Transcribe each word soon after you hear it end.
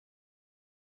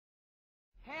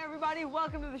everybody.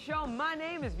 Welcome to the show. My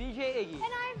name is VJ Iggy. And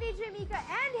I'm VJ Mika.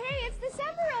 And hey, it's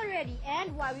December already.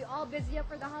 And while we're all busy up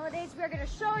for the holidays, we're going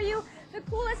to show you the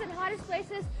coolest and hottest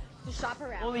places to shop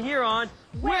around. Only here on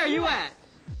Where You At?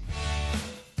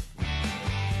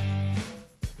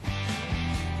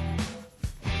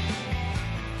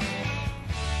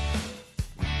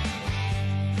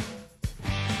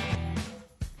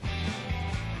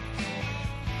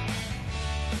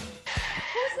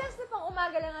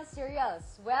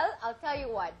 Cereals. Well, I'll tell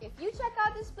you what, if you check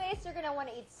out this place, you're gonna want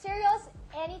to eat cereals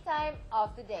any time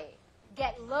of the day.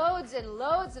 Get loads and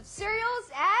loads of cereals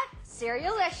at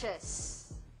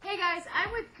Cerealicious. Hey guys,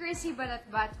 I'm with Crissy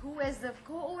Balatbat, who is the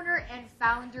co-owner and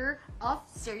founder of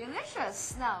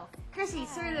Cerealicious. Now, Crissy,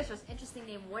 Cerealicious, interesting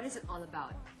name. What is it all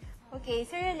about? Okay,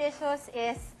 Cerealicious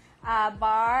is a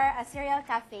bar, a cereal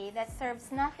cafe that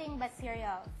serves nothing but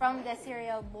cereal. From the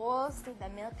cereal bowls to the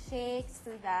milkshakes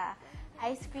to the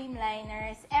ice cream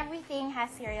liners, everything has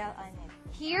cereal on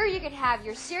it. Here you can have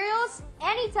your cereals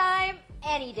anytime,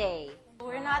 any day.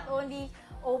 We're not only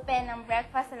open ng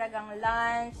breakfast, talagang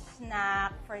lunch,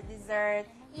 snack, for dessert,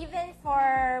 even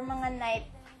for mga night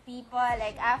people,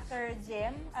 like after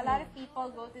gym. A lot of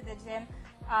people go to the gym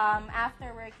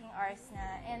after working hours na,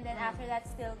 and then after that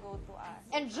still go to us.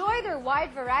 Enjoy their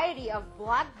wide variety of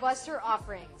blockbuster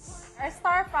offerings. Our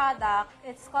star product,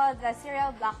 it's called the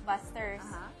Cereal Blockbusters.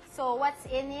 So what's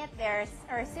in it? There's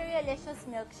our Cerealicious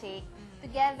milkshake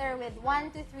together with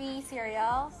 1 to 3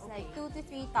 cereals, like 2 to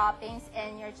 3 toppings,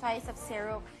 and your choice of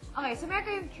syrup. Okay, so meron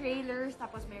kayong trailers,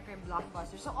 tapos meron kayong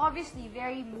blockbuster. So obviously,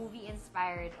 very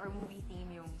movie-inspired or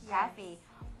movie-theme yung cafe.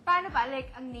 Paano ba?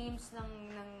 Like, ang names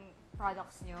ng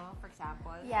products nyo, for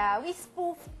example? Yeah, we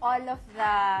spoof all of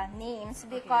the names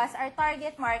because our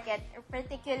target market,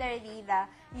 particularly the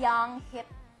young, hip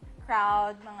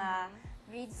crowd, mga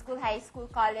grade school, high school,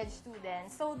 college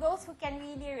students. So those who can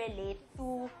really relate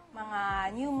to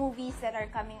mga new movies that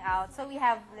are coming out. So we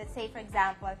have, let's say, for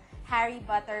example, Harry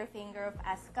Potter, Finger of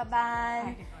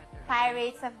Azkaban,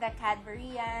 Pirates of the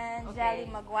Cadburian, Jelly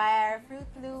Maguire, Fruit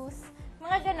Loose,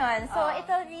 mga ganon. So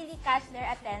it'll really catch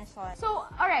their attention. So,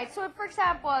 alright, so for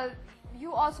example,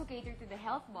 you also cater to the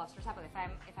health buffs. For example, if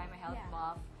I'm a health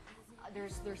buff,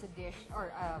 there's a dish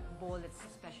or a bowl that's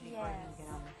especially for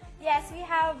me. Yes, we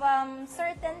have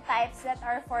certain types that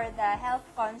are for the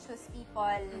health-conscious people.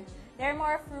 They're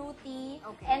more fruity,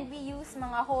 and we use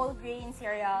mga whole grain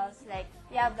cereals. Like,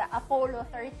 we have the Apollo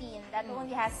 13 that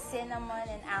only has cinnamon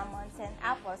and almonds and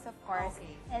apples, of course.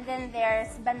 And then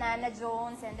there's Banana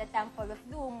Jones and the Temple of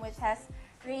Doom, which has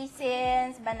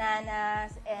raisins,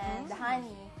 bananas, and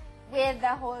honey with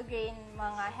the whole grain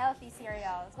mga healthy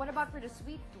cereals. What about for the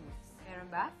sweet tooth? Meron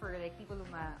ba? For like people who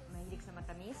mahilig sa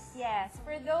matamis? Yes.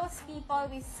 For those people,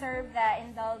 we serve the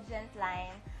indulgent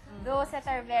line. Those that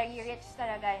are very rich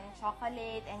talaga in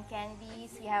chocolate and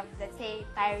candies. We have, let's say,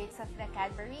 Pirates of the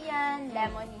Cadburian,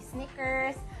 Lemony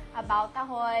Snickers, About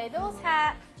Ahoy. Those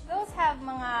have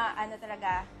mga ano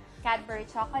talaga, Cadbury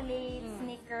chocolate,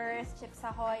 Snickers, Chips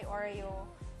Ahoy, Oreo.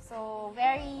 So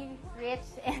very rich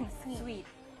and sweet.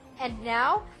 And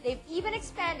now, they've even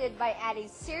expanded by adding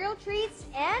cereal treats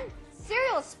and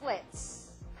cereal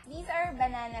splits. These are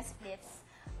banana splits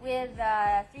with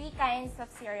 3 kinds of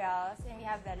cereals. And we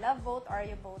have the Love Boat,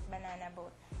 Oreo Boat, Banana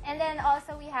Boat. And then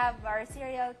also we have our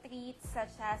cereal treats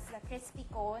such as the Crispy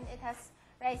Cone. It has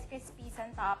Rice Krispies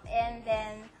on top. And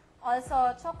then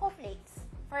also Choco Flakes.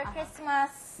 For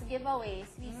Christmas giveaways,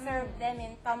 we serve them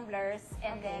in tumblers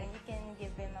and then you can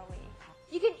give them away.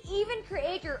 You can even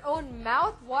create your own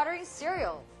mouth-watering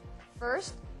cereal.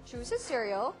 First, choose a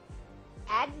cereal,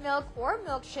 add milk or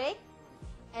milkshake,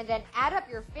 and then add up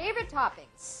your favorite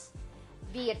toppings.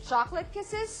 Be it chocolate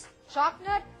kisses,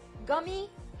 chocolate, gummy,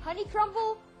 honey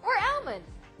crumble, or almond.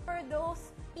 For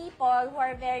those people who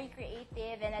are very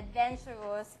creative and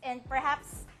adventurous and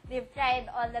perhaps they've tried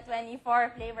all the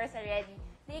 24 flavors already,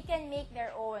 they can make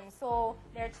their own. So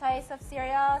their choice of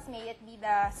cereals, may it be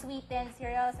the sweetened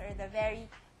cereals or the very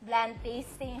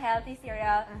bland-tasting, healthy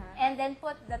cereal, and then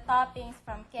put the toppings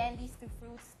from candies to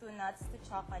fruits to nuts to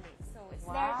chocolate. So it's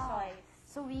their choice.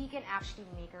 So we can actually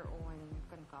make our own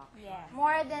concoction. Yeah.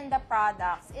 More than the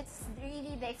products, it's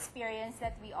really the experience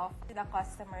that we offer to the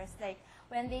customers. Like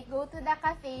when they go to the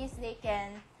cafes, they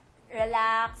can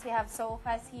relax. We have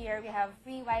sofas here. We have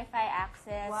free Wi-Fi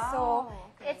access. So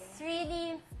it's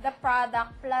really the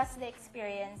product plus the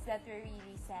experience that we're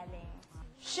really selling.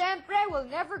 Syempre, we'll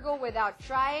never go without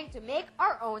trying to make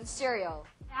our own cereal.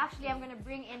 Actually, I'm going to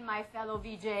bring in my fellow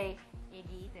VJ,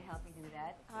 Iggy, to help me do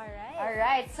that. Alright.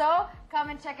 Alright, so come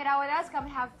and check it out with us. Come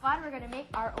and have fun. We're going to make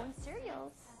our own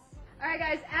cereals. All right,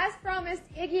 guys, as promised,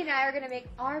 Iggy and I are going to make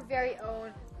our very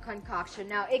own concoction.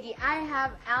 Now, Iggy, I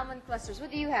have almond clusters.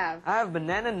 What do you have? I have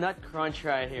banana nut crunch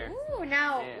right here. Ooh,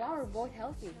 now, Yeah. wow, we're both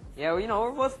healthy. Yeah, well, you know,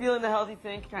 we're both feeling the healthy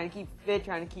thing, trying to keep fit,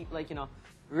 trying to keep, like, you know,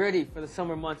 ready for the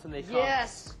summer months when they come.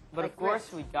 Yes. But like of course,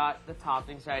 Ritz. we got the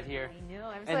toppings right here. I know,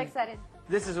 I'm so And excited.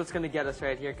 This is what's going to get us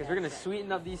right here, because we're going to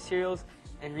sweeten up these cereals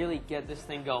and really get this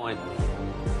thing going.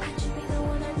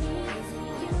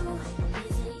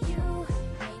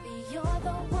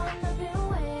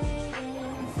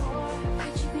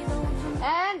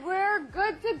 And we're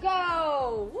good to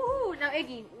go. Woohoo! Now,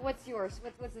 Iggy, what's yours?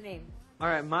 What's the name? All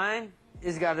right, mine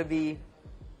is got to be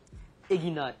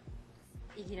Iggy Nut.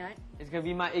 Iggy Nut. It's going to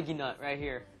be my Iggy Nut right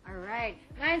here. All right.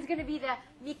 Mine's gonna be the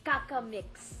Mikaka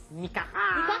mix.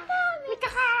 Mikaka!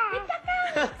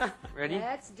 Mikaka! Ready?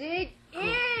 Let's dig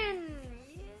in.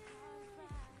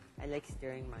 I like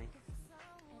stirring mine.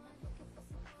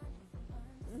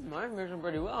 Mine's mixing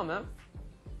pretty well, man.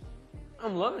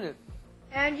 I'm loving it.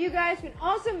 And you guys can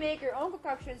also make your own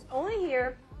concoctions only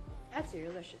here at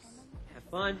Cerealicious. Have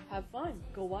fun. Have fun.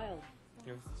 Go wild.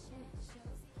 Yeah.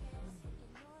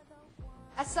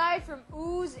 Aside from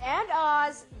oohs and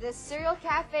ahs, this cereal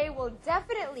cafe will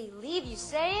definitely leave you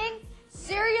saying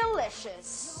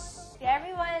Cerealicious. To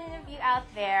everyone of you out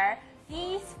there,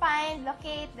 please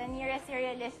locate the nearest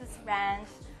Cerealicious branch.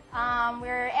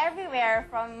 We're everywhere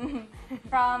from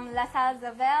LaSalle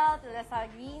Zabel to LaSalle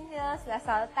Green Hills,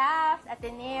 LaSalle Taft,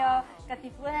 Ateneo,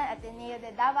 Katipunan, Ateneo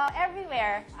de Davao,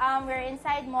 everywhere. We're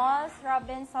inside malls,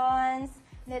 Robinsons,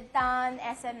 Midtown,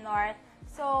 SM North.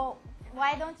 So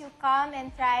why don't you come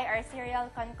and try our cereal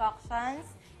concoctions?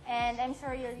 And I'm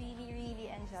sure you'll really, really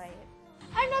enjoy it.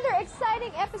 Another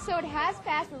exciting episode has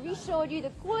passed where we showed you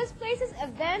the coolest places,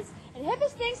 events, and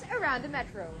hippest things around the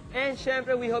metro. And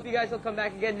syempre, we hope you guys will come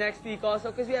back again next week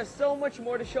also because we have so much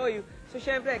more to show you. So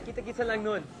syempre, kita-kita lang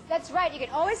nun. That's right. You can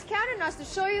always count on us to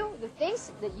show you the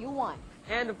things that you want.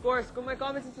 And of course, kung may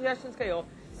comments and suggestions kayo,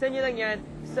 send nyo lang yan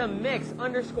sa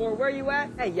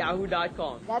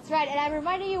MYX_whereyouat@yahoo.com. That's right. And I'm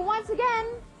reminding you once again,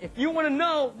 If you want to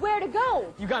know, where to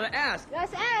go. you gotta ask.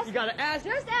 Just ask. You gotta ask.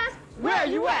 Just ask. Where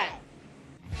you at?